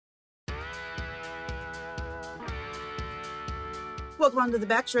Welcome on to the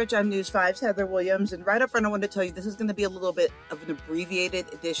Backstretch. I'm News 5's Heather Williams, and right up front I want to tell you this is going to be a little bit of an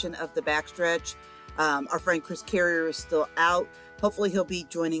abbreviated edition of the Backstretch. Our friend Chris Carrier is still out. Hopefully he'll be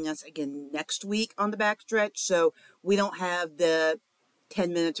joining us again next week on the Backstretch, so we don't have the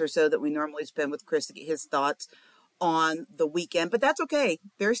 10 minutes or so that we normally spend with Chris to get his thoughts on the weekend, but that's okay.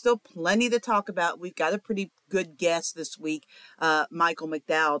 There's still plenty to talk about. We've got a pretty good guest this week, Michael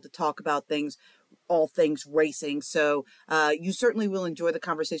McDowell, to talk about all things racing. So you certainly will enjoy the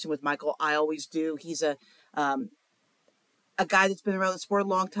conversation with Michael. I always do. He's a guy that's been around the sport a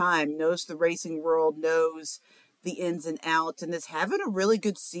long time, knows the racing world, knows the ins and outs, and is having a really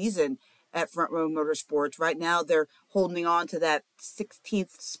good season at Front Row Motorsports. Right now, they're holding on to that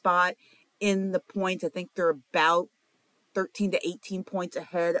 16th spot in the points. I think they're about 13 to 18 points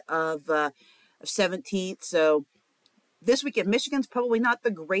ahead of 17th. So this weekend, Michigan's probably not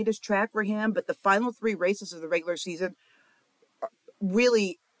the greatest track for him, but the final three races of the regular season,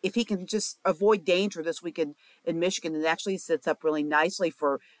 really, if he can just avoid danger this weekend in Michigan, it actually sets up really nicely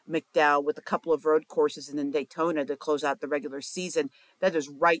for McDowell with a couple of road courses and then Daytona to close out the regular season. That is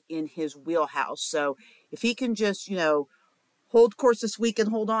right in his wheelhouse. So if he can just, hold course this week and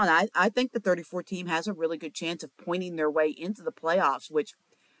hold on, I think the 34 team has a really good chance of pointing their way into the playoffs, which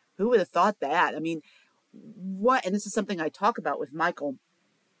who would have thought that? I mean, and this is something I talk about with Michael,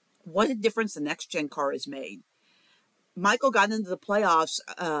 what a difference the next gen car has made. Michael got into the playoffs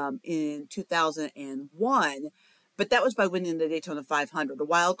in 2001, but that was by winning the Daytona 500, a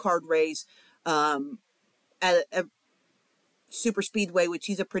wild card race at a super speedway, which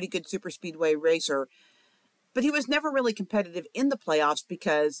he's a pretty good super speedway racer. But he was never really competitive in the playoffs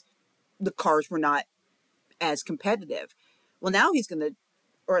because the cars were not as competitive. Well, now he's going to,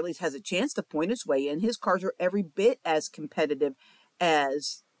 or at least has a chance to point his way in. His cars are every bit as competitive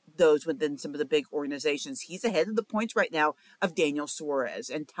as those within some of the big organizations. He's ahead of the points right now of Daniel Suarez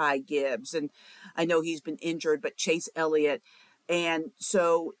and Ty Gibbs. And I know he's been injured, but Chase Elliott. And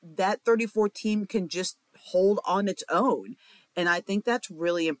so that 34 team can just hold on its own. And I think that's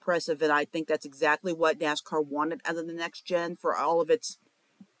really impressive. And I think that's exactly what NASCAR wanted out of the next gen, for all of its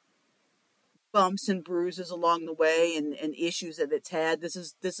bumps and bruises along the way and issues that it's had. This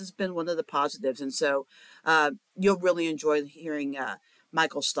has been one of the positives. And so you'll really enjoy hearing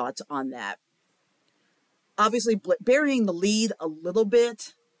Michael's thoughts on that. Obviously, burying the lead a little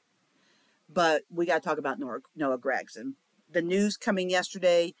bit, but we got to talk about Noah Gragson. The news coming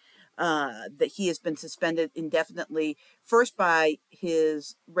yesterday that he has been suspended indefinitely, first by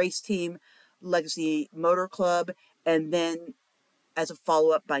his race team, Legacy Motor Club, and then as a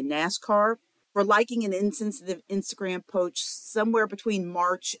follow-up by NASCAR for liking an insensitive Instagram post somewhere between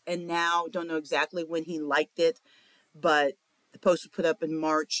March and now. Don't know exactly when he liked it, but the post was put up in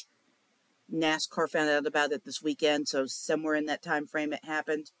March. NASCAR found out about it this weekend, so somewhere in that time frame it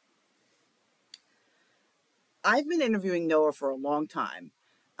happened. I've been interviewing Noah for a long time,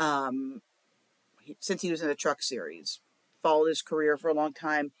 since he was in the Truck Series. Followed his career for a long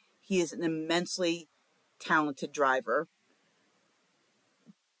time. He is an immensely talented driver.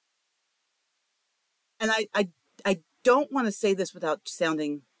 And I don't want to say this without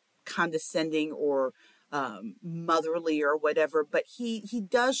sounding condescending or motherly or whatever, but he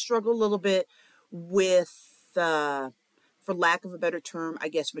does struggle a little bit with, for lack of a better term, I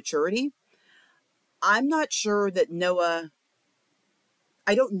guess, maturity. I'm not sure that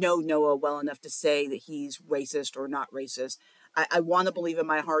I don't know Noah well enough to say that he's racist or not racist. I want to believe in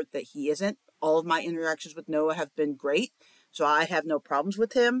my heart that he isn't. All of my interactions with Noah have been great, so I have no problems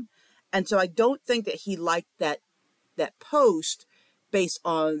with him. And so I don't think that he liked that post based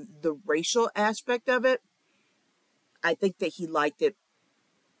on the racial aspect of it. I think that he liked it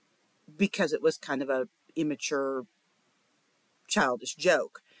because it was kind of a immature, childish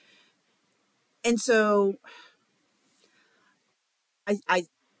joke. And so I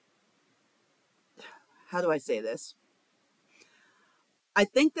how do I say this? I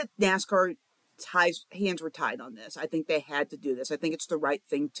think that NASCAR hands were tied on this. I think they had to do this. I think it's the right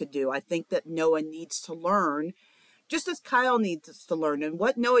thing to do. I think that Noah needs to learn, just as Kyle needs to learn. And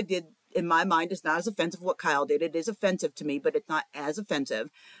what Noah did, in my mind, is not as offensive as what Kyle did. It is offensive to me, but it's not as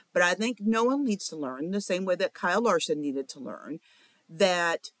offensive. But I think Noah needs to learn, the same way that Kyle Larson needed to learn,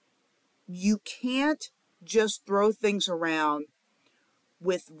 that you can't just throw things around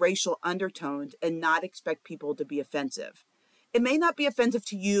with racial undertones and not expect people to be offensive. It may not be offensive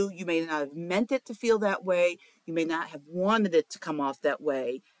to you. You may not have meant it to feel that way. You may not have wanted it to come off that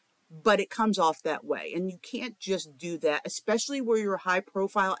way, but it comes off that way. And you can't just do that, especially where you're a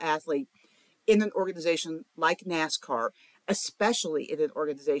high-profile athlete in an organization like NASCAR, especially in an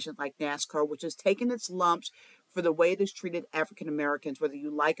organization like NASCAR, which has taken its lumps for the way it has treated African Americans. Whether you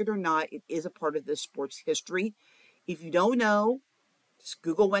like it or not, it is a part of this sport's history. If you don't know, just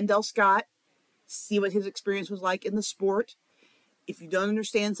Google Wendell Scott, see what his experience was like in the sport. If you don't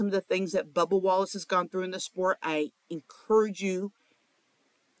understand some of the things that Bubba Wallace has gone through in the sport, I encourage you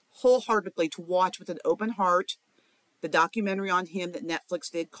wholeheartedly to watch with an open heart the documentary on him that Netflix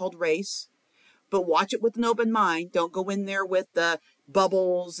did called Race. But watch it with an open mind. Don't go in there with the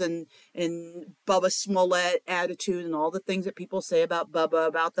bubbles and Bubba Smollett attitude and all the things that people say about Bubba,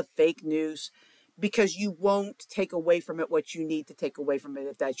 about the fake news, because you won't take away from it what you need to take away from it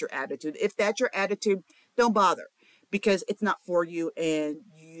if that's your attitude. If that's your attitude, don't bother, because it's not for you and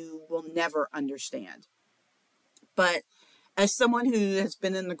you will never understand. But as someone who has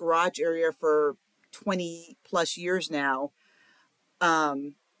been in the garage area for 20 plus years now,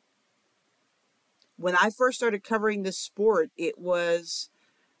 when I first started covering this sport, it was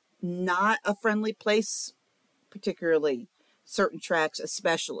not a friendly place, particularly certain tracks,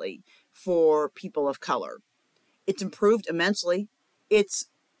 especially for people of color. It's improved immensely. It's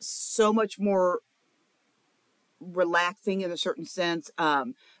so much more relaxing in a certain sense,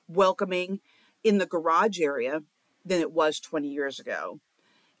 welcoming in the garage area than it was 20 years ago.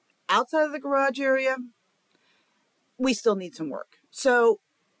 Outside of the garage area, we still need some work. So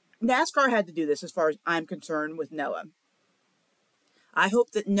NASCAR had to do this as far as I'm concerned with Noah. I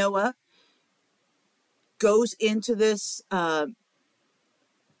hope that Noah goes into this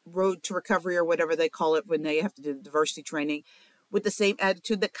road to recovery, or whatever they call it when they have to do the diversity training, with the same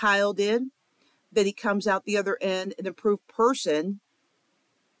attitude that Kyle did, that he comes out the other end an improved person,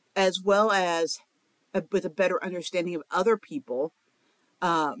 as well as with a better understanding of other people,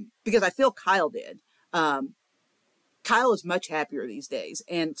 because I feel Kyle did. Kyle is much happier these days.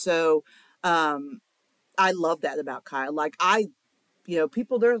 And so I love that about Kyle. Like there's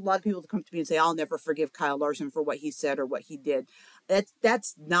a lot of people that come to me and say, I'll never forgive Kyle Larson for what he said or what he did.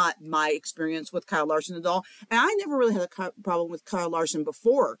 That's not my experience with Kyle Larson at all. And I never really had a problem with Kyle Larson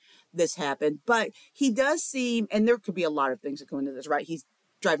before this happened, but he does seem, and there could be a lot of things that go into this, right? He's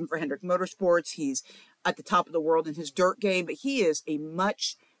driving for Hendrick Motorsports. He's at the top of the world in his dirt game, but he is a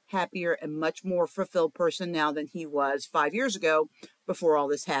much happier and much more fulfilled person now than he was 5 years ago before all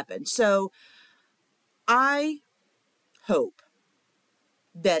this happened. So I hope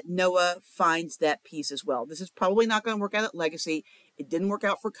that Noah finds that peace as well. This is probably not going to work out at Legacy. It didn't work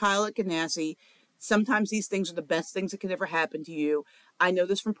out for Kyle at Ganassi. Sometimes these things are the best things that could ever happen to you. I know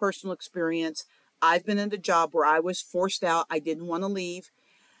this from personal experience. I've been in a job where I was forced out. I didn't want to leave.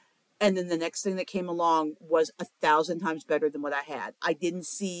 And then the next thing that came along was 1,000 times better than what I had. I didn't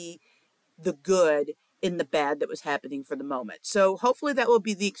see the good in the bad that was happening for the moment. So hopefully that will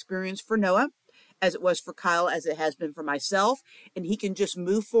be the experience for Noah, as it was for Kyle, as it has been for myself. And he can just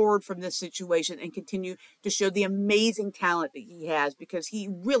move forward from this situation and continue to show the amazing talent that he has, because he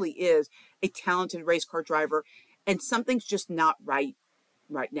really is a talented race car driver. And something's just not right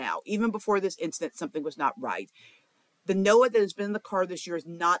now. Even before this incident, something was not right. The Noah that has been in the car this year is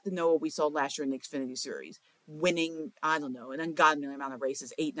not the Noah we saw last year in the Xfinity Series, winning, I don't know, an ungodly amount of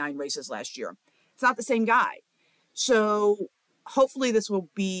races, 8-9 races last year. It's not the same guy. So hopefully this will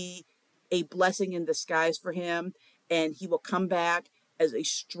be a blessing in disguise for him, and he will come back as a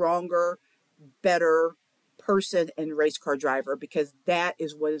stronger, better person and race car driver, because that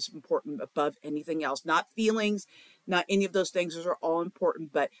is what is important above anything else. Not feelings, not any of those things. Those are all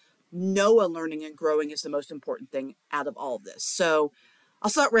important, but Noah learning and growing is the most important thing out of all of this. So I'll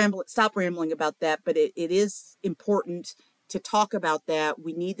stop rambling about that, but it is important to talk about that.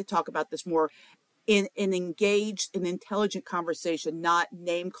 We need to talk about this more in an engaged and intelligent conversation, not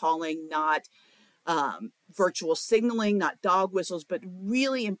name calling, not virtual signaling, not dog whistles, but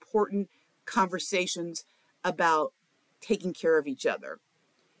really important conversations about taking care of each other.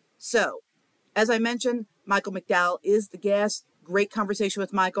 So, as I mentioned, Michael McDowell is the guest. Great conversation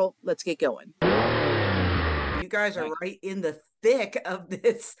with Michael. Let's get going. You guys are right in the thick of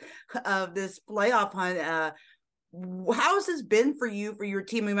this playoff hunt. How has this been for you, for your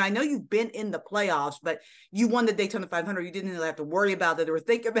team? I mean, I know you've been in the playoffs, but you won the Daytona 500. You didn't really have to worry about it or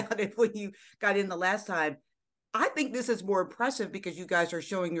think about it when you got in the last time. I think this is more impressive because you guys are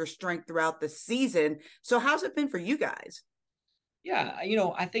showing your strength throughout the season. So how's it been for you guys? Yeah,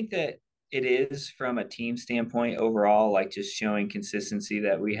 I think that it is, from a team standpoint overall, like just showing consistency,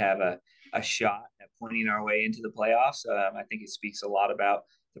 that we have a shot at pointing our way into the playoffs. I think it speaks a lot about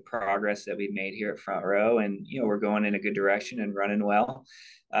the progress that we've made here at Front Row, and we're going in a good direction and running well.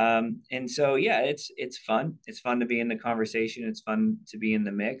 And so yeah, it's fun. It's fun to be in the conversation. It's fun to be in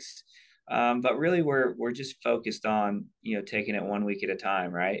the mix. But really, we're just focused on taking it one week at a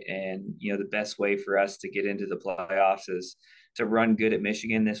time, right? And the best way for us to get into the playoffs is to run good at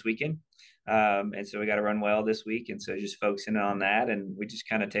Michigan this weekend. And so we got to run well this week, and so just focusing on that, and we just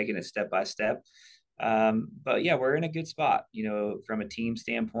kind of taking it step by step. But yeah, we're in a good spot, from a team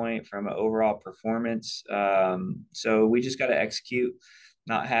standpoint, from an overall performance. So we just got to execute,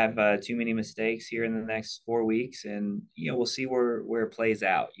 not have too many mistakes here in the next 4 weeks, and we'll see where it plays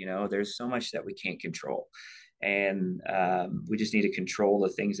out. There's so much that we can't control, and we just need to control the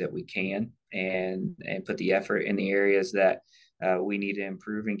things that we can, and put the effort in the areas that we need to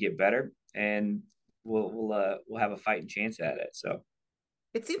improve and get better, and we'll have a fighting chance at it. So.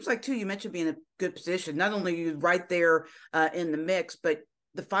 It seems like too. You mentioned being in a good position. Not only are you right there in the mix, but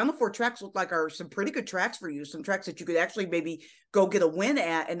the final four tracks look like are some pretty good tracks for you. Some tracks that you could actually maybe go get a win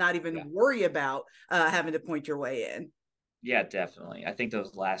at and not even Yeah. worry about having to point your way in. Yeah, definitely. I think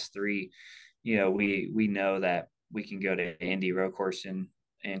those last three, we know that we can go to Indy road course and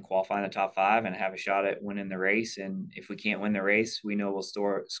qualify in the top five and have a shot at winning the race. And if we can't win the race, we know we'll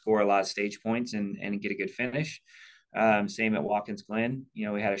score a lot of stage points and get a good finish. Same at Watkins Glen.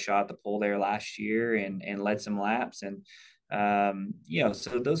 We had a shot at the pole there last year and led some laps. And,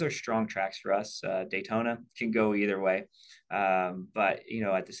 so those are strong tracks for us. Daytona can go either way. But,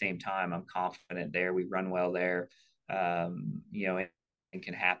 at the same time, I'm confident there. We run well there, and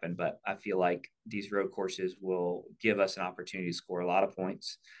can happen. But I feel like these road courses will give us an opportunity to score a lot of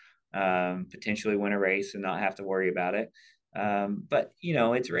points, potentially win a race and not have to worry about it. But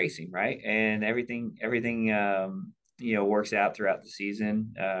it's racing, right? And everything works out throughout the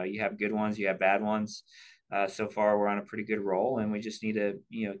season. You have good ones, you have bad ones. So far, we're on a pretty good roll, and we just need to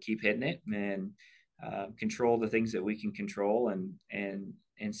keep hitting it and control the things that we can control,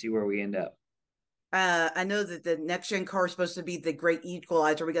 and see where we end up. I know that the next gen car is supposed to be the great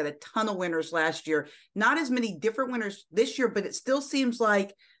equalizer. We got a ton of winners last year, not as many different winners this year, but it still seems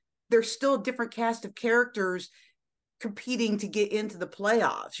like there's still a different cast of characters competing to get into the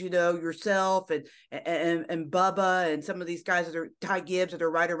playoffs. Yourself and Bubba and some of these guys that are Ty Gibbs that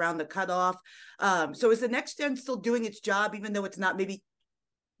are right around the cutoff. So is the next gen still doing its job, even though it's not maybe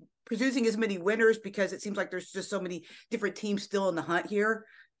producing as many winners, because it seems like there's just so many different teams still in the hunt here?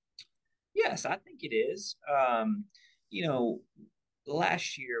 Yes, I think it is. You know,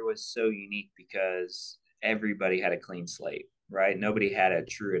 Last year was so unique because everybody had a clean slate, right? Nobody had a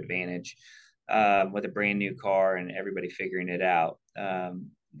true advantage with a brand new car and everybody figuring it out.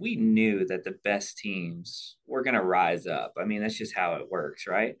 We knew that the best teams were going to rise up. I mean, that's just how it works,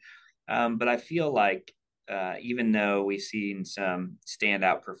 right? But I feel like even though we've seen some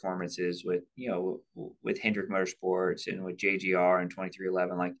standout performances with Hendrick Motorsports and with JGR and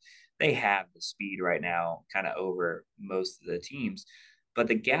 2311, like they have the speed right now, kind of over most of the teams, but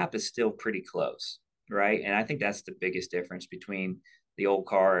the gap is still pretty close, right? And I think that's the biggest difference between the old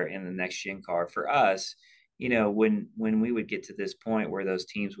car and the next gen car for us. When we would get to this point where those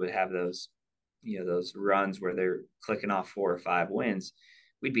teams would have those runs where they're clicking off 4 or 5 wins,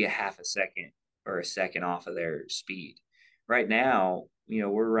 we'd be a half a second or a second off of their speed. Right now,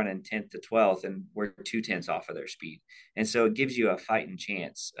 we're running 10th to 12th and we're 2/10 off of their speed. And so it gives you a fighting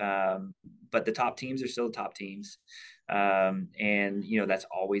chance. But the top teams are still the top teams. And, that's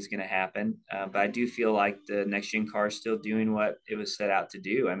always going to happen. But I do feel like the next gen car is still doing what it was set out to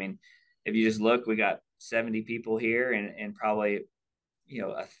do. I mean, if you just look, we got 70 people here and probably,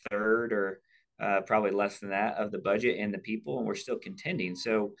 a third or probably less than that of the budget and the people, and we're still contending.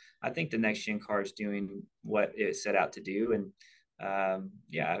 So I think the next gen car is doing what it set out to do. And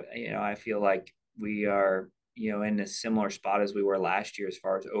yeah, I feel like we are, in a similar spot as we were last year as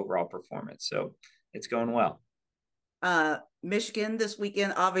far as overall performance. So it's going well. Michigan this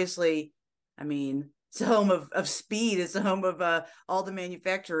weekend, obviously, I mean, it's the home of speed. It's the home of all the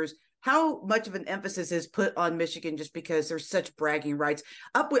manufacturers. How much of an emphasis is put on Michigan just because there's such bragging rights?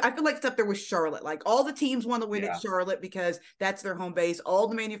 I feel like it's up there with Charlotte. Like all the teams want to win at Yeah. Charlotte because that's their home base. All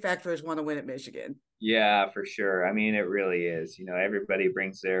the manufacturers want to win at Michigan. Yeah, for sure. I mean, it really is. Everybody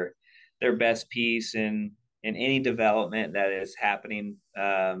brings their best piece, and any development that is happening,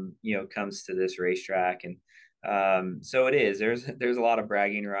 comes to this racetrack, and so it is. There's a lot of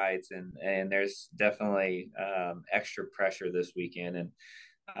bragging rights, and there's definitely extra pressure this weekend, and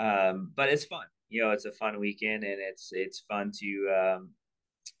but it's fun. It's a fun weekend, and it's fun to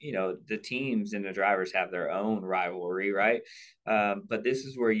the teams and the drivers have their own rivalry, right? But this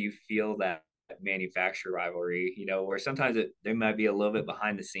is where you feel that manufacturer rivalry, where sometimes they might be a little bit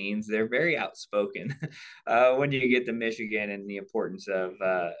behind the scenes. They're very outspoken when you get to Michigan and the importance of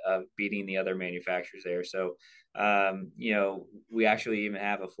beating the other manufacturers there. So, we actually even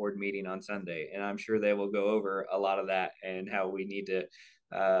have a Ford meeting on Sunday, and I'm sure they will go over a lot of that and how we need to,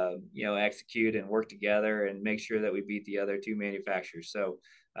 execute and work together and make sure that we beat the other two manufacturers. So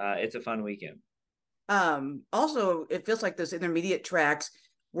it's a fun weekend. Also, it feels like those intermediate tracks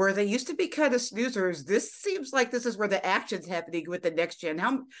where they used to be kind of snoozers. This seems like this is where the action's happening with the next gen.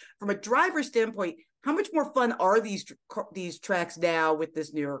 How, from a driver standpoint, how much more fun are these tracks now with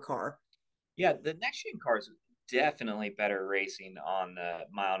this newer car? Yeah, the next gen cars definitely better racing on the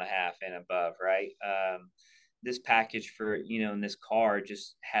mile and a half and above, right? This package for in this car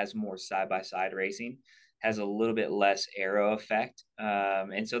just has more side by side racing, has a little bit less aero effect,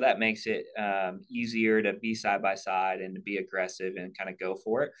 and so that makes it easier to be side by side and to be aggressive and kind of go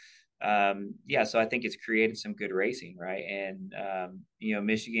for it. Yeah, so I think it's created some good racing, right? And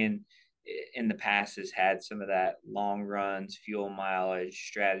Michigan in the past has had some of that long runs, fuel mileage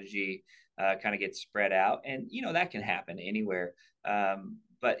strategy kind of get spread out, and that can happen anywhere.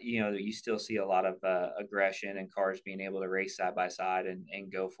 But you still see a lot of aggression and cars being able to race side by side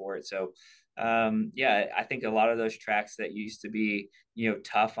and go for it. So yeah, I think a lot of those tracks that used to be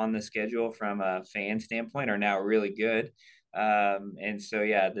tough on the schedule from a fan standpoint are now really good. And so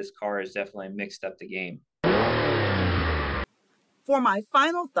yeah, this car has definitely mixed up the game. For my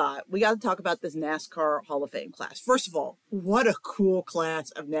final thought, we got to talk about this NASCAR Hall of Fame class. First of all, what a cool class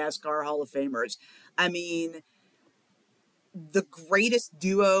of NASCAR Hall of Famers. I mean, the greatest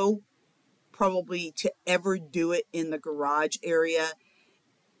duo probably to ever do it in the garage area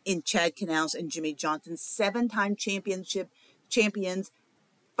in Chad Knaus and Jimmie Johnson, 7-time champions,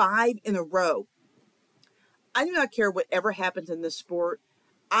 5 in a row. I do not care whatever happens in this sport.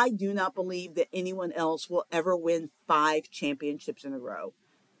 I do not believe that anyone else will ever win 5 championships in a row.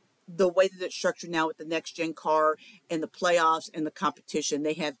 The way that it's structured now with the next gen car and the playoffs and the competition,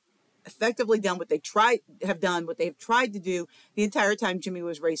 they have effectively done what they've tried to do the entire time Jimmy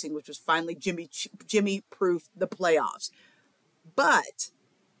was racing, which was finally Jimmy proof the playoffs. But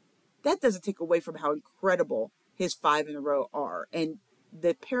that doesn't take away from how incredible his 5 in a row are. And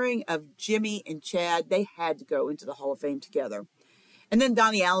the pairing of Jimmy and Chad, they had to go into the Hall of Fame together. And then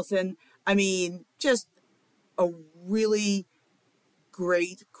Donnie Allison, I mean, just a really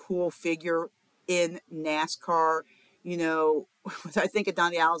great, cool figure in NASCAR. When I think of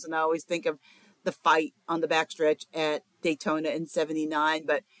Donnie Allison, I always think of the fight on the backstretch at Daytona in '79,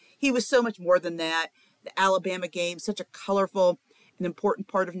 but he was so much more than that. The Alabama game, such a colorful and important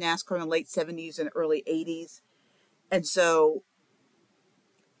part of NASCAR in the late '70s and early '80s. And so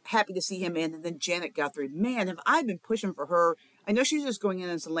happy to see him in. And then Janet Guthrie, man, have I been pushing for her. I know she's just going in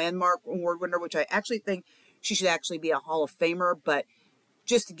as a landmark award winner, which I actually think she should actually be a Hall of Famer, but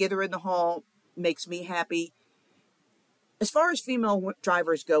just to get her in the Hall makes me happy. As far as female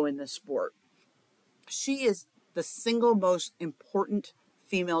drivers go in this sport, she is the single most important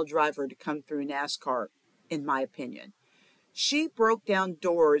female driver to come through NASCAR, in my opinion. She broke down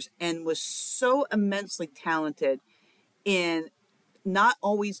doors and was so immensely talented in not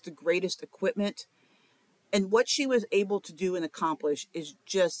always the greatest equipment. And what she was able to do and accomplish is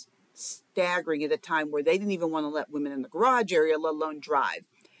just staggering at a time where they didn't even want to let women in the garage area, let alone drive.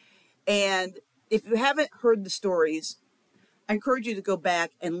 And if you haven't heard the stories, I encourage you to go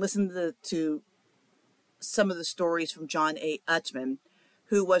back and listen to some of the stories from John A. Utzman,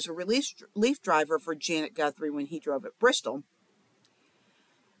 who was a relief driver for Janet Guthrie when he drove at Bristol.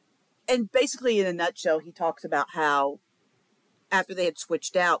 And basically, in a nutshell, he talks about how after they had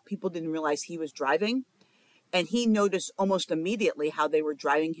switched out, people didn't realize he was driving. And he noticed almost immediately how they were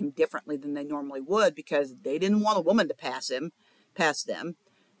driving him differently than they normally would because they didn't want a woman to pass them,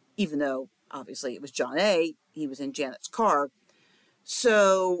 even though obviously it was John A. He was in Janet's car.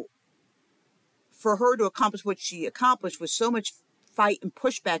 So for her to accomplish what she accomplished with so much fight and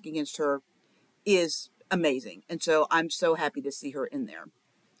pushback against her is amazing. And so I'm so happy to see her in there.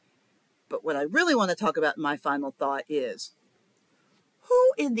 But what I really want to talk about in my final thought is,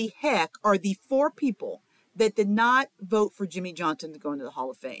 who in the heck are the 4 people that did not vote for Jimmie Johnson to go into the Hall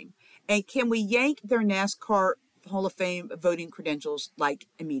of Fame? And can we yank their NASCAR Hall of Fame voting credentials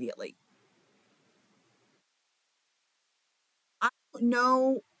immediately? I don't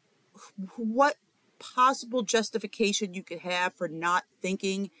know what possible justification you could have for not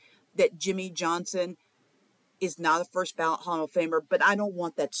thinking that Jimmie Johnson is not a first ballot Hall of Famer, but I don't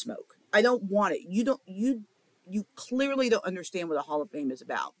want that smoke. I don't want it. You clearly don't understand what a Hall of Fame is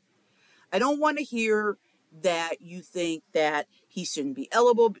about. I don't want to hear that you think that he shouldn't be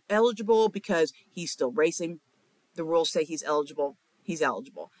eligible because he's still racing. The rules say he's eligible. He's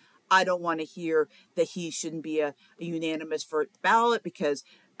eligible. I don't want to hear that he shouldn't be a unanimous first ballot because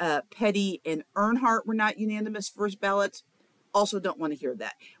Petty and Earnhardt were not unanimous first ballots. Also don't want to hear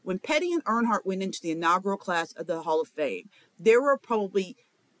that. When Petty and Earnhardt went into the inaugural class of the Hall of Fame, there were probably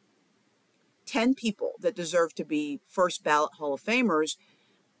 10 people that deserved to be first ballot Hall of Famers,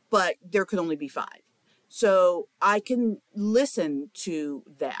 but there could only be 5. So I can listen to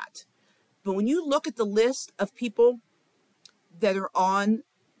that. But when you look at the list of people that are on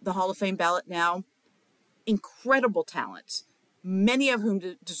the Hall of Fame ballot now, incredible talents, many of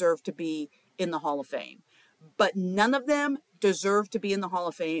whom deserve to be in the Hall of Fame. But none of them deserve to be in the Hall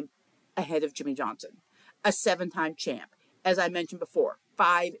of Fame ahead of Jimmy Johnson, a 7-time champ. As I mentioned before,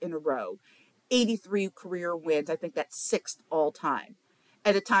 5 in a row, 83 career wins. I think that's 6th all time,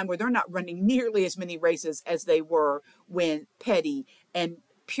 at a time where they're not running nearly as many races as they were when Petty and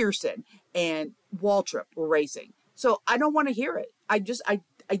Pearson and Waltrip were racing. So I don't want to hear it. I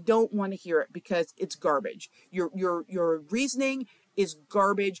don't want to hear it because it's garbage. Your reasoning is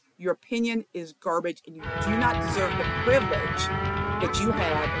garbage. Your opinion is garbage, and you do not deserve the privilege that you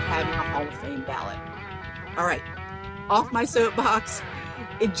have of having a Hall of Fame ballot. All right, off my soapbox.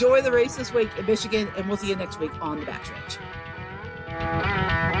 Enjoy the race this week in Michigan, and we'll see you next week on the Backstretch.